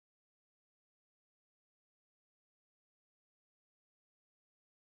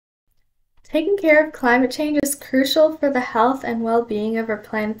Taking care of climate change is crucial for the health and well-being of our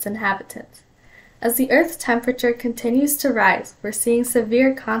planet's inhabitants. As the Earth's temperature continues to rise, we're seeing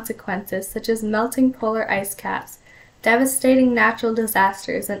severe consequences such as melting polar ice caps, devastating natural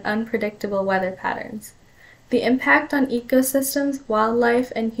disasters, and unpredictable weather patterns. The impact on ecosystems,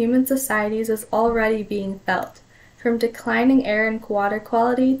 wildlife, and human societies is already being felt, from declining air and water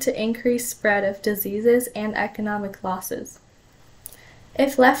quality to increased spread of diseases and economic losses.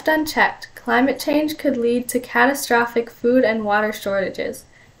 If left unchecked, climate change could lead to catastrophic food and water shortages,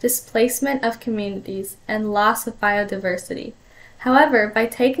 displacement of communities, and loss of biodiversity. However, by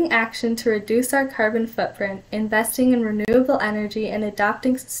taking action to reduce our carbon footprint, investing in renewable energy, and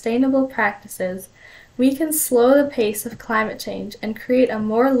adopting sustainable practices, we can slow the pace of climate change and create a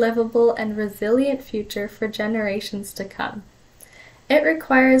more livable and resilient future for generations to come. It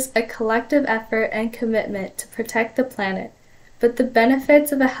requires a collective effort and commitment to protect the planet, but the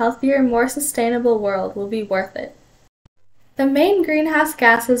benefits of a healthier, more sustainable world will be worth it. The main greenhouse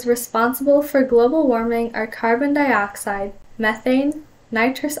gases responsible for global warming are carbon dioxide, methane,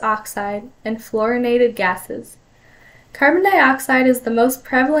 nitrous oxide, and fluorinated gases. Carbon dioxide is the most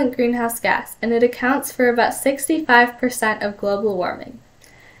prevalent greenhouse gas, and it accounts for about 65% of global warming.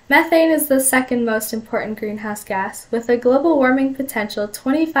 Methane is the second most important greenhouse gas, with a global warming potential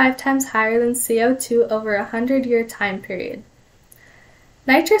 25 times higher than CO2 over a 100-year time period.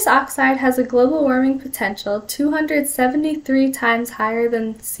 Nitrous oxide has a global warming potential 273 times higher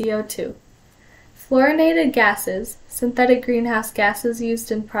than CO2. Fluorinated gases, synthetic greenhouse gases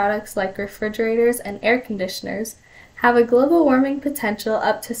used in products like refrigerators and air conditioners, have a global warming potential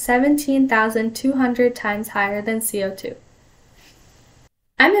up to 17,200 times higher than CO2.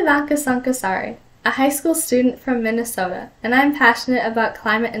 I'm Ivanka Sankasari, a high school student from Minnesota, and I'm passionate about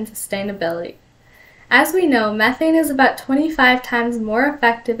climate and sustainability. As we know, methane is about 25 times more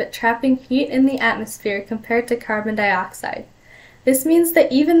effective at trapping heat in the atmosphere compared to carbon dioxide. This means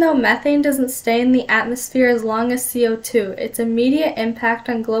that even though methane doesn't stay in the atmosphere as long as CO2, its immediate impact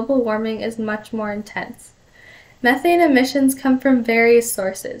on global warming is much more intense. Methane emissions come from various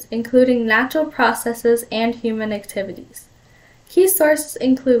sources, including natural processes and human activities. Key sources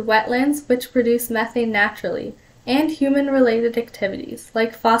include wetlands, which produce methane naturally, and human-related activities,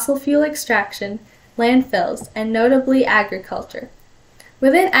 like fossil fuel extraction, landfills, and notably agriculture.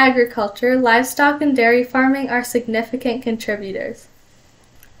 Within agriculture, livestock and dairy farming are significant contributors.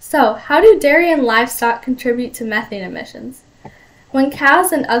 So, how do dairy and livestock contribute to methane emissions? When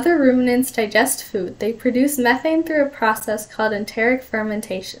cows and other ruminants digest food, they produce methane through a process called enteric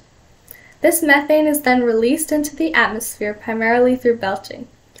fermentation. This methane is then released into the atmosphere primarily through belching.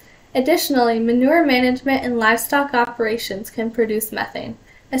 Additionally, manure management and livestock operations can produce methane,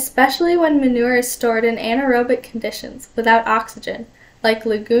 especially when manure is stored in anaerobic conditions without oxygen, like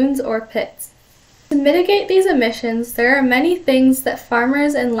lagoons or pits. To mitigate these emissions, there are many things that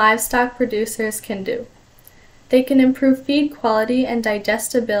farmers and livestock producers can do. They can improve feed quality and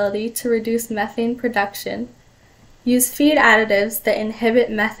digestibility to reduce methane production, use feed additives that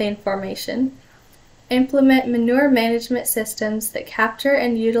inhibit methane formation, implement manure management systems that capture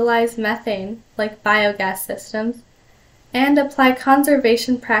and utilize methane, like biogas systems, and apply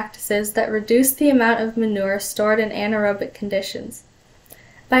conservation practices that reduce the amount of manure stored in anaerobic conditions.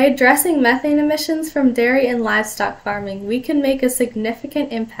 By addressing methane emissions from dairy and livestock farming, we can make a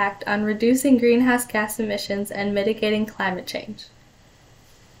significant impact on reducing greenhouse gas emissions and mitigating climate change.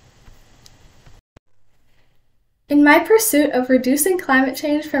 In my pursuit of reducing climate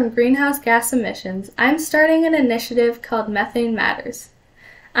change from greenhouse gas emissions, I'm starting an initiative called MethaneMatters.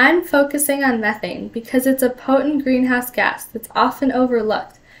 I'm focusing on methane because it's a potent greenhouse gas that's often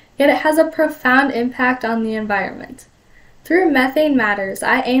overlooked, yet it has a profound impact on the environment. Through MethaneMatters,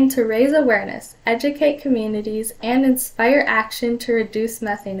 I aim to raise awareness, educate communities, and inspire action to reduce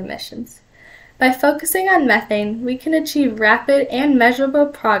methane emissions. By focusing on methane, we can achieve rapid and measurable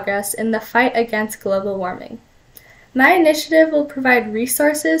progress in the fight against global warming. My initiative will provide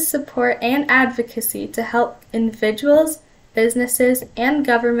resources, support, and advocacy to help individuals, businesses, and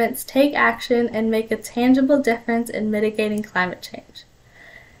governments take action and make a tangible difference in mitigating climate change.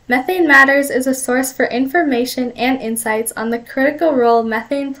 MethaneMatters is a source for information and insights on the critical role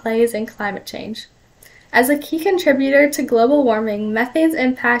methane plays in climate change. As a key contributor to global warming, methane's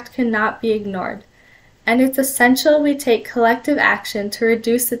impact cannot be ignored, and it's essential we take collective action to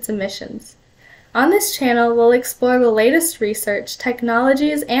reduce its emissions. On this channel, we'll explore the latest research,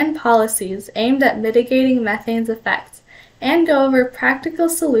 technologies, and policies aimed at mitigating methane's effects, and go over practical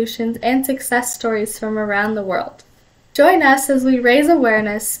solutions and success stories from around the world. Join us as we raise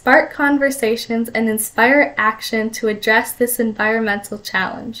awareness, spark conversations, and inspire action to address this environmental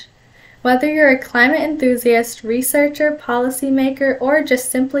challenge. Whether you're a climate enthusiast, researcher, policymaker, or just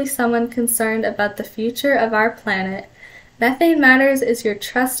simply someone concerned about the future of our planet, Methane Matters is your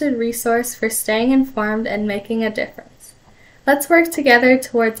trusted resource for staying informed and making a difference. Let's work together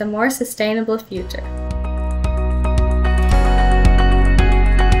towards a more sustainable future.